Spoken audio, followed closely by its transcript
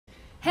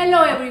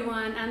Hello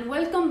everyone and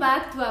welcome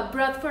back to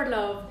Abroad for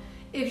Love.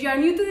 If you are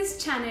new to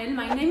this channel,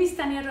 my name is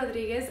Tania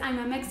Rodriguez, I'm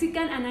a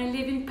Mexican and I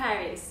live in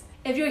Paris.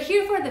 If you're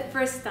here for the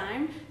first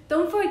time,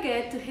 don't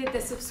forget to hit the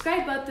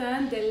subscribe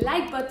button, the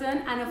like button,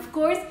 and of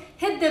course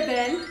hit the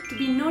bell to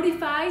be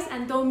notified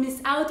and don't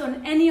miss out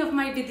on any of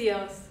my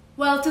videos.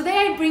 Well,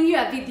 today I bring you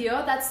a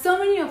video that so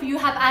many of you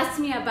have asked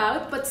me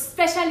about, but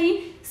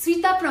especially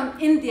Sweta from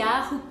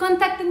India, who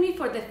contacted me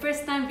for the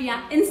first time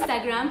via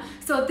Instagram,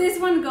 so this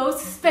one goes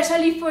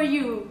especially for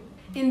you.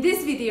 In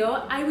this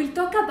video, I will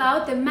talk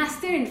about the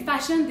Master in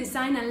Fashion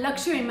Design and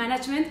Luxury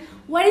Management,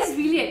 what it's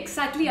really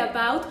exactly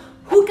about,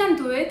 who can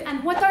do it,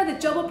 and what are the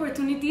job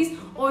opportunities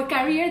or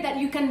career that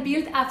you can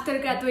build after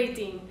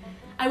graduating.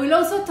 I will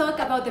also talk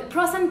about the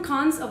pros and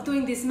cons of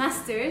doing this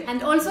master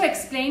and also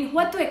explain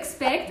what to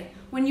expect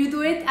when you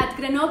do it at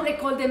Grenoble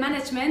Ecole de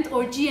Management,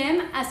 or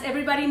GM as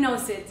everybody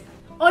knows it.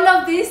 All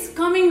of this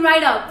coming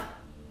right up.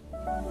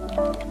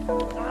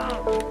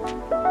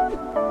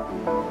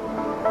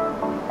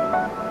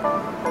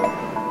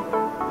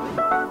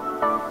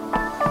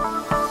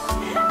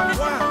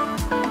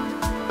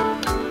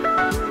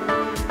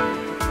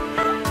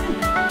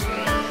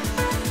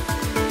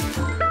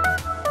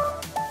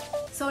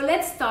 So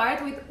let's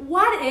start with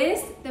what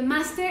is the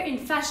Master in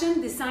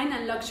Fashion Design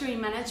and Luxury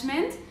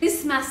Management.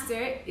 This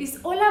master is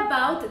all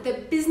about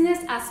the business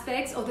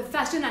aspects of the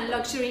fashion and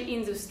luxury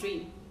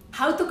industry.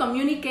 How to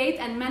communicate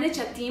and manage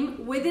a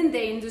team within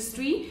the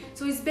industry.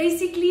 So it's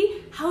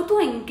basically how to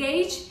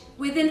engage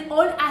within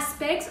all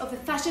aspects of the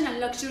fashion and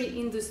luxury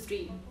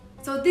industry.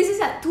 So this is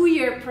a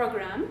 2-year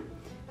program,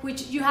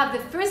 which you have the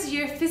first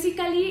year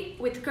physically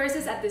with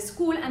courses at the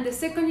school, and the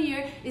second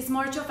year is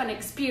more of an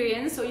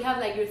experience. So you have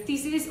like your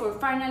thesis or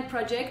final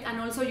project and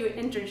also your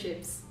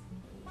internships.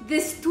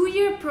 This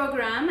 2-year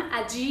program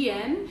at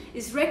GM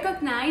is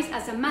recognized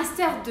as a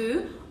Master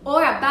 2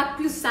 or a Bac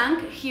plus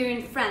 5 here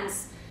in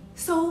France.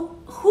 So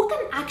who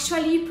can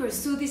actually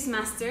pursue these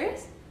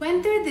masters? To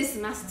enter these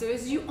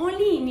masters, you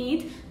only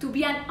need to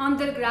be an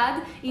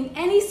undergrad in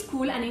any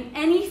school and in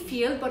any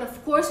field, but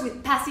of course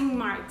with passing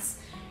marks.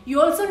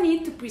 You also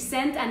need to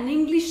present an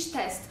English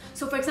test.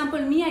 So for example,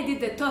 me, I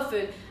did the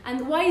TOEFL.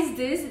 And why is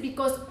this?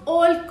 Because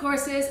all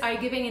courses are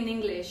given in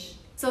English.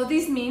 So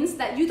this means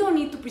that you don't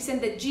need to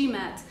present the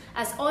GMAT,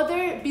 as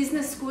other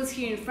business schools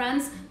here in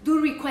France do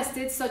request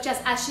it, such as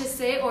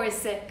HEC or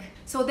ESSEC.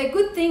 So the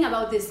good thing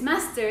about these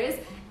masters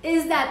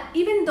is that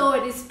even though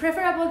it is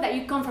preferable that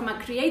you come from a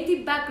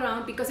creative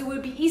background, because it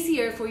will be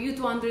easier for you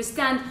to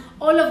understand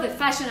all of the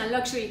fashion and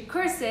luxury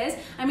courses.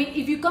 I mean,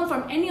 if you come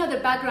from any other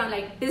background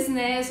like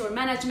business or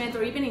management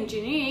or even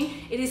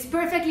engineering, it is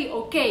perfectly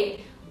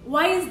okay.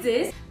 Why is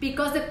this?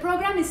 Because the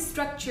program is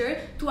structured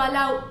to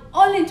allow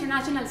all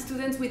international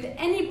students with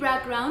any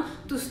background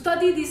to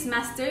study this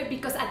master,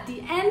 because at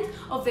the end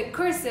of the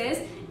courses,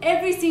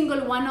 every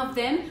single one of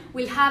them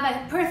will have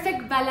a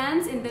perfect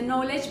balance in the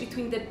knowledge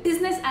between the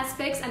business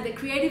aspects and the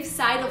creative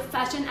side of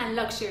fashion and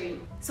luxury.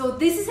 So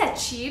this is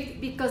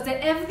achieved because the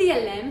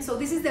FDLM, so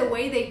this is the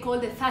way they call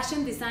the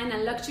Fashion Design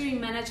and Luxury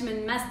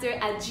Management Master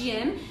at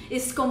GM,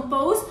 is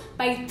composed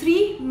by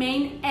 3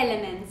 main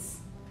elements.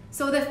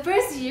 So the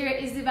first year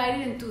is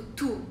divided into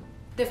 2.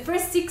 The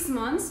first 6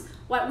 months,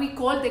 what we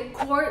call the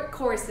core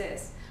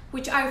courses,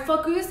 which are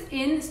focused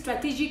in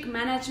strategic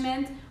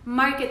management,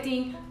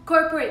 marketing,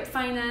 corporate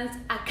finance,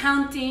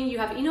 accounting. You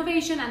have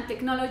innovation and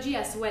technology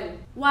as well.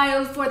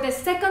 While for the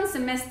second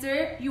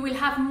semester, you will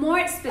have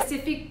more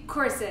specific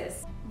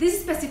courses.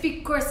 These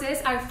specific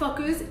courses are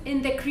focused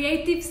in the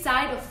creative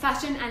side of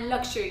fashion and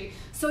luxury.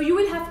 So you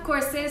will have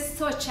courses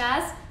such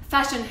as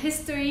fashion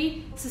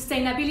history,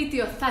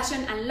 sustainability of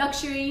fashion and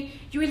luxury.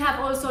 You will have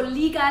also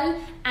legal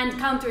and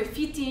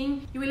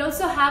counterfeiting. You will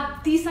also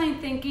have design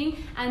thinking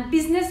and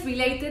business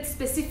related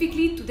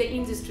specifically to the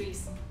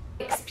industries.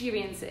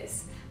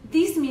 Experiences.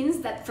 This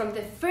means that from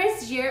the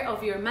first year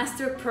of your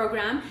master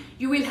program,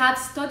 you will have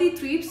study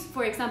trips,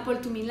 for example,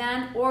 to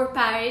Milan or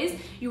Paris.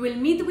 You will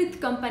meet with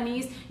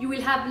companies. You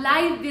will have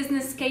live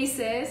business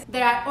cases.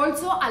 There are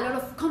also a lot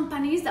of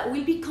companies that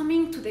will be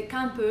coming to the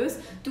campus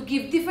to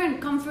give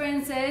different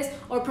conferences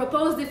or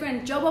propose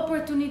different job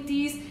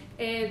opportunities,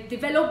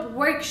 develop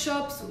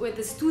workshops with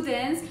the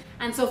students.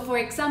 And so, for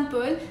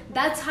example,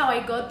 that's how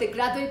I got the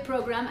graduate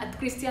program at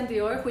Christian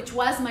Dior, which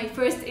was my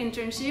first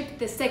internship,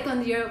 the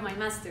second year of my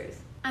master's.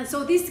 And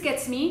so this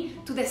gets me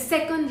to the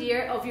second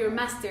year of your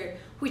master,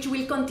 which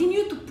will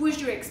continue to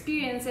push your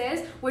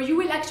experiences, where you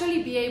will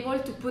actually be able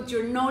to put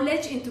your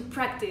knowledge into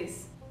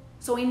practice.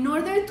 So in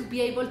order to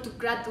be able to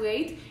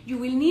graduate, you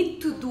will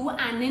need to do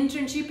an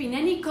internship in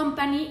any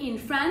company in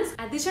France.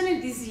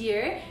 Additionally, this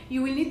year,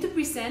 you will need to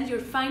present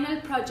your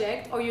final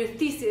project or your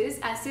thesis,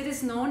 as it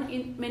is known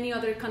in many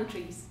other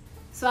countries.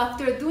 So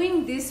after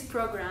doing this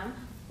program,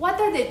 what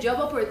are the job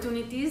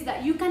opportunities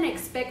that you can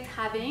expect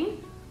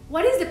having?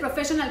 What is the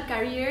professional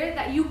career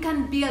that you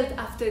can build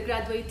after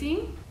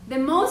graduating? The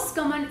most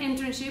common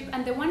internship,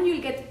 and the one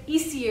you'll get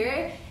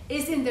easier,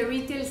 is in the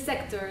retail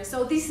sector.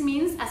 So this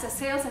means as a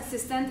sales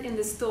assistant in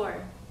the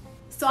store.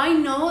 So I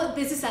know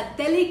this is a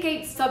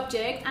delicate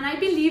subject, and I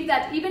believe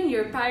that even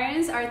your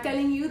parents are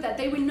telling you that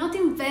they will not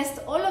invest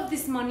all of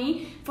this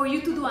money for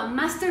you to do a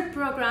master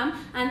program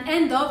and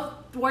end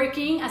up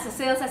working as a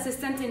sales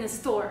assistant in a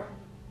store.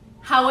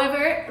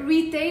 However,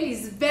 retail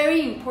is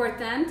very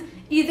important,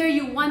 either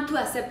you want to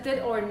accept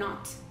it or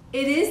not.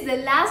 It is the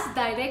last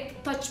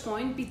direct touch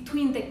point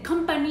between the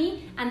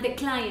company and the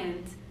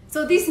client.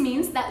 So this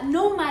means that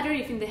no matter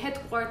if in the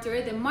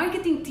headquarters the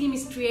marketing team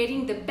is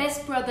creating the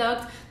best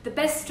product, the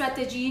best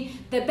strategy,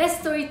 the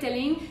best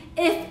storytelling,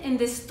 if in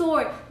the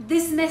store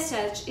this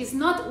message is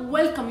not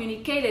well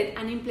communicated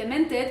and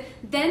implemented,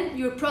 then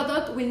your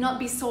product will not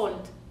be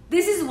sold.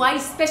 This is why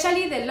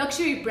especially the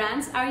luxury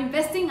brands are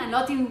investing a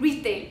lot in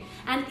retail.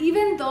 And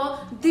even though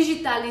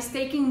digital is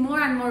taking more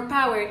and more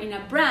power in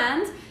a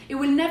brand, it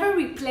will never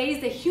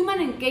replace the human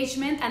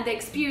engagement and the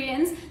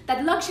experience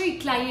that luxury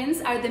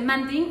clients are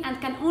demanding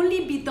and can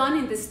only be done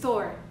in the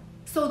store.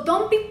 So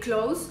don't be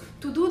close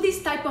to do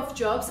this type of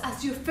jobs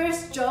as your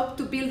first job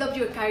to build up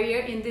your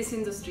career in this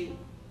industry.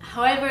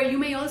 However, you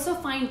may also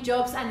find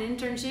jobs and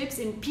internships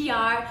in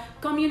PR,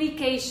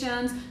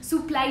 communications,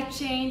 supply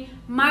chain,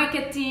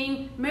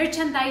 marketing,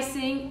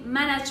 merchandising,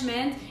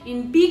 management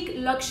in big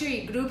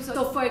luxury groups.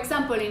 So for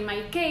example, in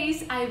my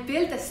case, I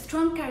built a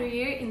strong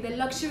career in the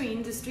luxury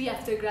industry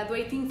after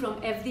graduating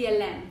from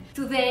FDLM.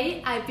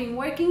 Today, I've been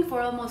working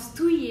for almost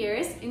 2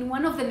 years in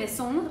one of the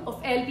maisons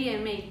of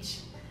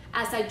LVMH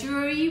as a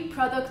jewelry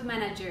product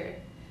manager.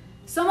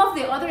 Some of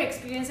the other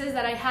experiences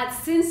that I had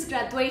since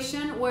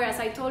graduation were, as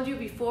I told you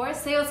before,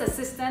 sales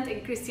assistant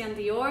in Christian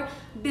Dior,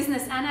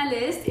 business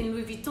analyst in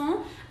Louis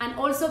Vuitton, and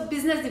also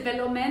business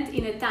development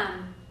in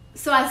Etam.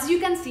 So as you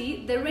can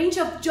see, the range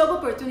of job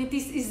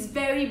opportunities is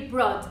very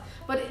broad,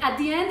 but at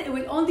the end it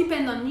will all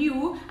depend on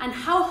you and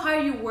how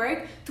hard you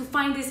work to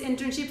find these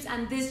internships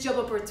and these job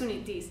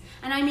opportunities.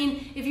 And I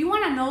mean, if you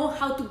want to know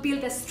how to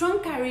build a strong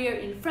career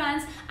in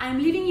France, I'm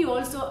leaving you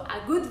also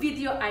a good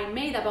video I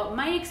made about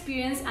my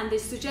experience and the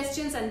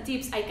suggestions and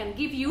tips I can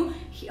give you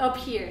up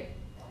here.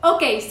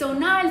 Okay, so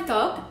now I'll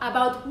talk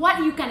about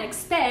what you can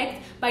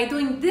expect by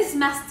doing this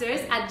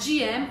master's at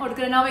GM or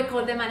Grenoble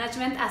Ecole de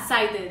Management as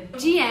I did.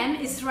 GM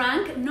is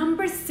ranked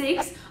number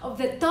 6 of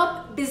the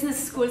top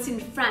business schools in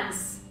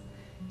France.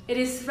 It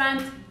is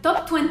ranked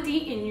top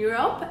 20 in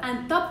Europe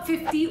and top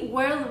 50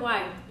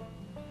 worldwide.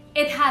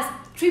 It has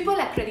triple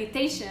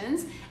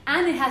accreditations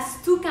and it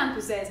has 2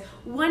 campuses,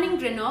 one in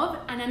Grenoble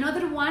and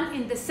another one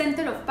in the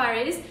center of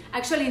Paris,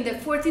 actually in the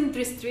 14th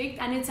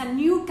district, and it's a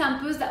new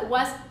campus that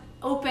was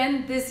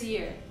opened this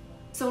year.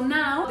 So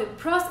now the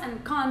pros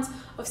and cons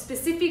of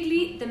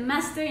specifically the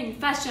Master in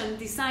Fashion,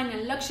 Design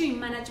and Luxury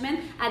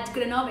Management at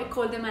Grenoble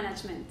Ecole de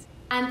Management.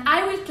 And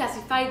I will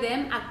classify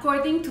them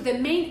according to the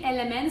main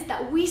elements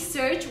that we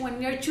search when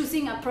we are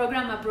choosing a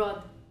program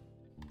abroad.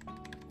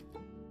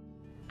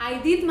 I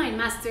did my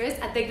master's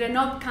at the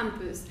Grenoble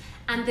campus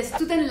and the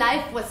student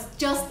life was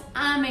just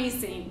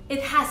amazing.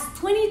 It has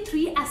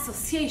 23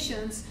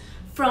 associations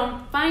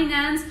from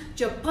finance,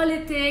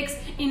 geopolitics,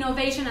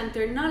 innovation and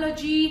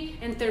technology,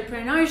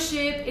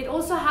 entrepreneurship. It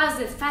also has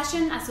the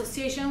fashion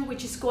association,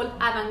 which is called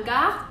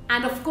Avant-Garde,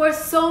 and of course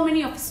so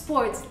many of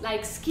sports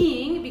like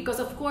skiing, because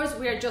of course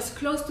we are just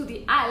close to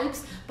the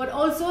Alps, but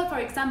also, for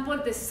example,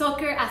 the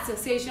soccer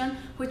association,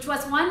 which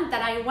was one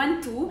that I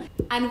went to,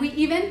 and we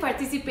even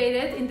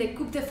participated in the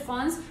Coupe de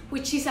France,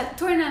 which is a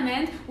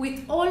tournament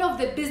with all of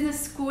the business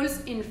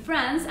schools in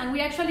France, and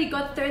we actually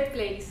got 3rd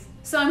place.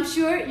 So I'm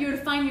sure you'll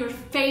find your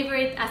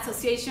favorite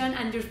association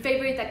and your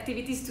favorite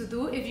activities to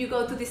do if you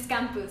go to this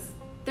campus.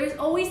 There's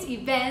always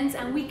events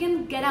and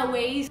weekend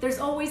getaways, there's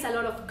always a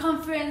lot of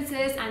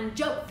conferences and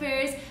job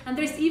fairs, and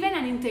there's even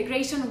an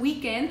integration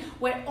weekend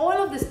where all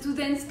of the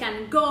students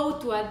can go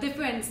to a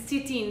different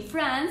city in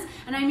France,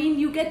 and I mean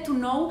you get to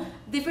know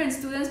different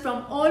students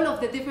from all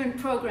of the different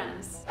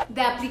programs.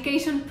 The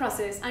application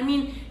process, I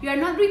mean you are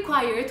not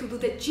required to do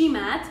the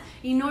GMAT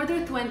in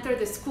order to enter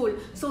the school,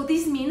 so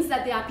this means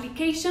that the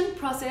application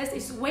process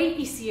is way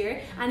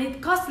easier and it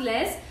costs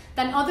less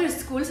than other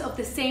schools of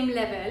the same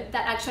level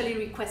that actually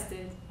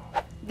requested.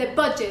 The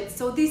budget,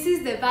 so this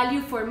is the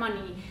value for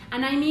money,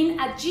 and I mean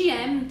at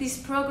GM this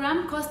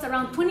program costs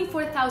around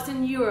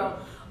 24,000 euro,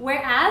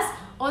 whereas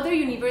other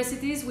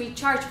universities will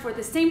charge for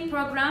the same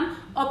program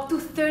up to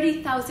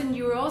 30,000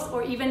 euros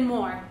or even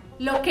more.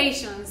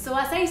 Location, so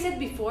as I said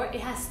before, it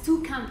has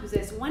 2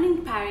 campuses, one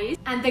in Paris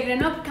and the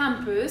Grenoble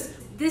campus.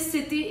 This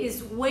city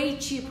is way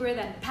cheaper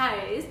than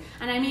Paris,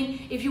 and I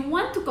mean if you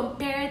want to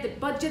compare the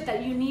budget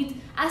that you need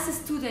as a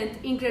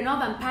student in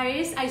Grenoble and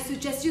Paris, I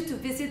suggest you to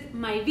visit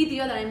my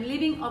video that I'm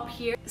leaving up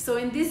here. So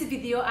in this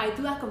video I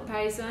do a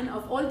comparison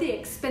of all the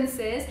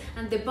expenses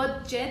and the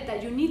budget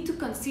that you need to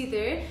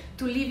consider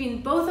to live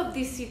in both of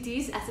these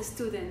cities as a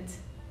student.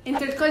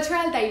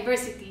 Intercultural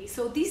diversity,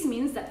 so this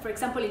means that, for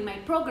example, in my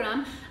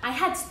program I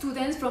had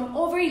students from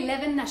over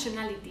 11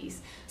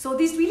 nationalities, so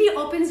this really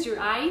opens your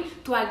eye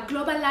to a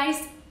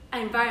globalized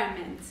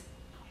environment.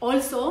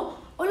 Also,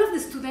 all of the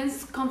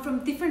students come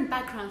from different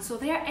backgrounds, so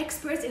they are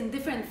experts in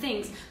different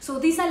things, so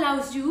this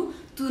allows you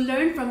to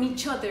learn from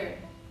each other.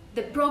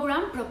 The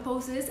program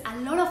proposes a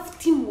lot of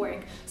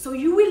teamwork, so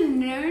you will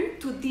learn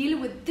to deal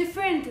with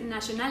different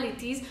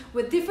nationalities,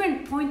 with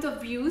different point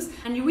of views,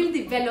 and you will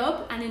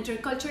develop an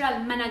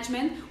intercultural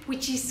management,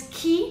 which is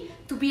key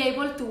to be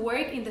able to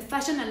work in the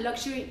fashion and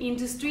luxury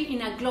industry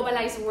in a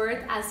globalized world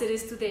as it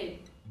is today.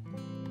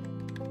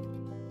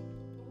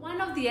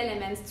 One of the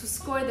elements to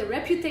score the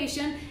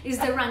reputation is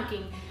the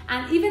ranking.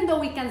 And even though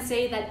we can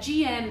say that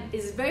GM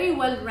is very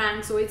well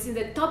ranked, so it's in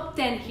the top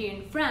 10 here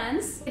in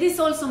France, it is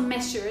also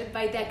measured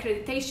by the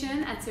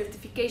accreditation and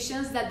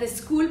certifications that the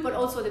school but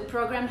also the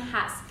program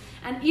has.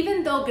 And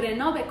even though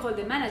Grenoble Ecole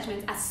de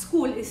Management as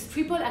school is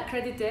triple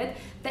accredited,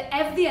 the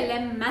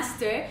FDLM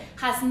Master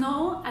has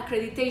no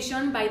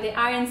accreditation by the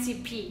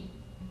RNCP.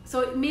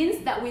 So it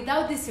means that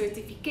without this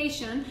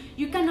certification,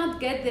 you cannot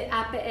get the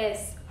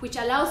APS, which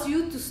allows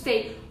you to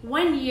stay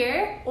 1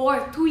 year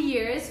or 2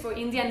 years for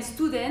Indian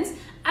students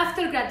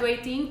after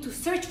graduating to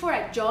search for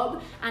a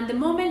job, and the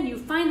moment you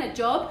find a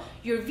job,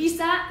 your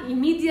visa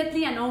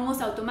immediately and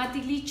almost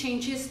automatically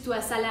changes to a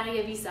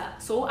salarié visa,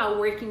 so a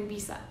working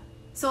visa.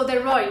 So the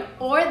ROI,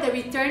 or the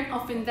return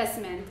of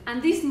investment,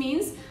 and this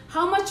means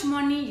how much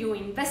money you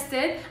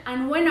invested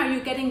and when are you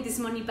getting this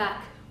money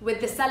back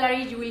with the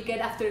salary you will get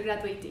after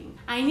graduating.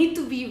 I need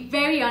to be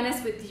very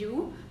honest with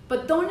you,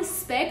 but don't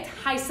expect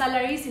high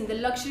salaries in the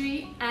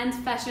luxury and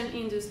fashion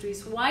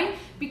industries. Why?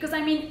 Because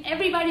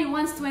everybody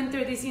wants to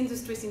enter these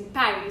industries in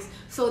Paris,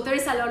 so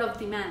there's a lot of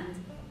demand.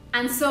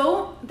 And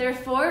so,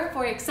 therefore,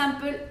 for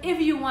example, if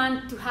you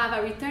want to have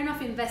a return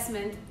of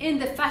investment in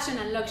the fashion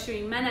and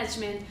luxury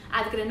management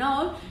at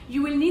Grenoble,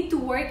 you will need to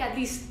work at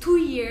least 2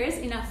 years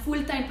in a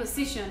full-time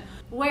position.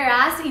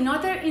 Whereas in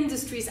other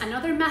industries and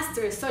other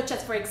masters, such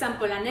as, for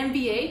example, an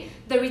MBA,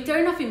 the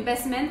return of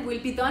investment will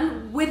be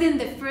done within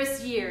the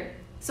first year.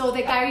 So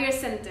the Career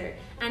Center.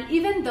 And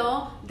even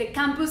though the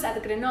campus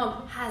at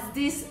Grenoble has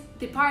this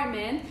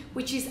department,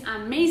 which is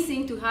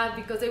amazing to have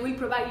because they will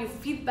provide you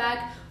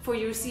feedback for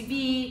your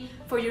CV,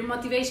 for your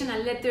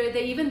motivational letter,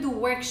 they even do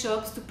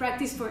workshops to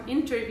practice for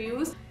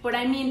interviews. But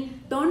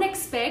don't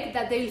expect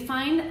that they'll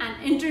find an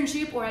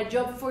internship or a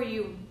job for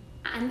you.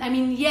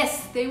 And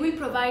yes, they will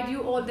provide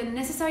you all the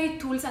necessary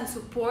tools and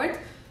support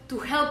to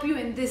help you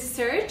in this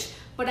search,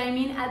 but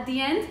at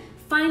the end,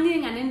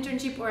 finding an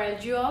internship or a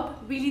job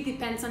really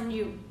depends on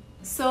you.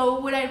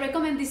 So would I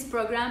recommend this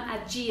program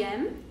at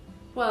GM?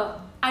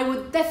 Well, I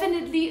would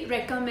definitely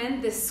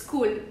recommend the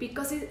school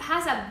because it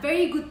has a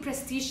very good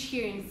prestige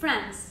here in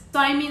France. So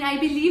I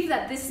believe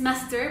that this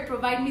master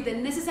provides me the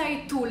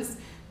necessary tools,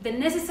 the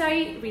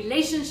necessary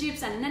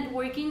relationships and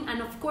networking,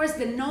 and of course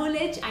the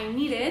knowledge I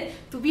needed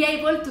to be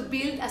able to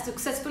build a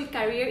successful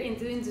career in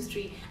the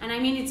industry. And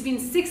it's been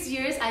 6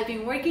 years I've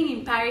been working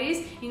in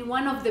Paris in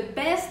one of the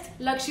best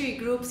luxury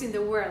groups in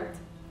the world.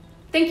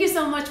 Thank you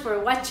so much for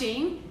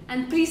watching,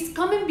 and please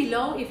comment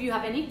below if you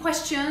have any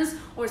questions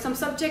or some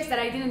subjects that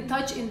I didn't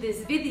touch in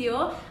this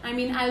video.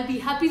 I'll be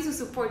happy to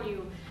support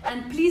you.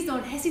 And please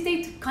don't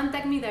hesitate to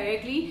contact me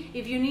directly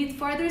if you need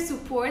further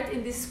support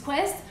in this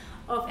quest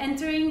of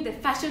entering the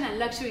fashion and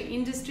luxury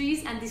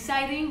industries and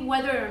deciding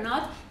whether or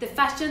not the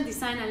fashion,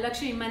 design and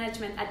luxury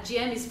management at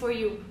GM is for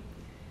you.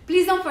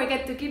 Please don't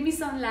forget to give me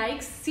some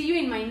likes. See you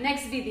in my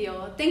next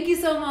video. Thank you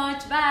so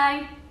much.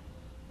 Bye!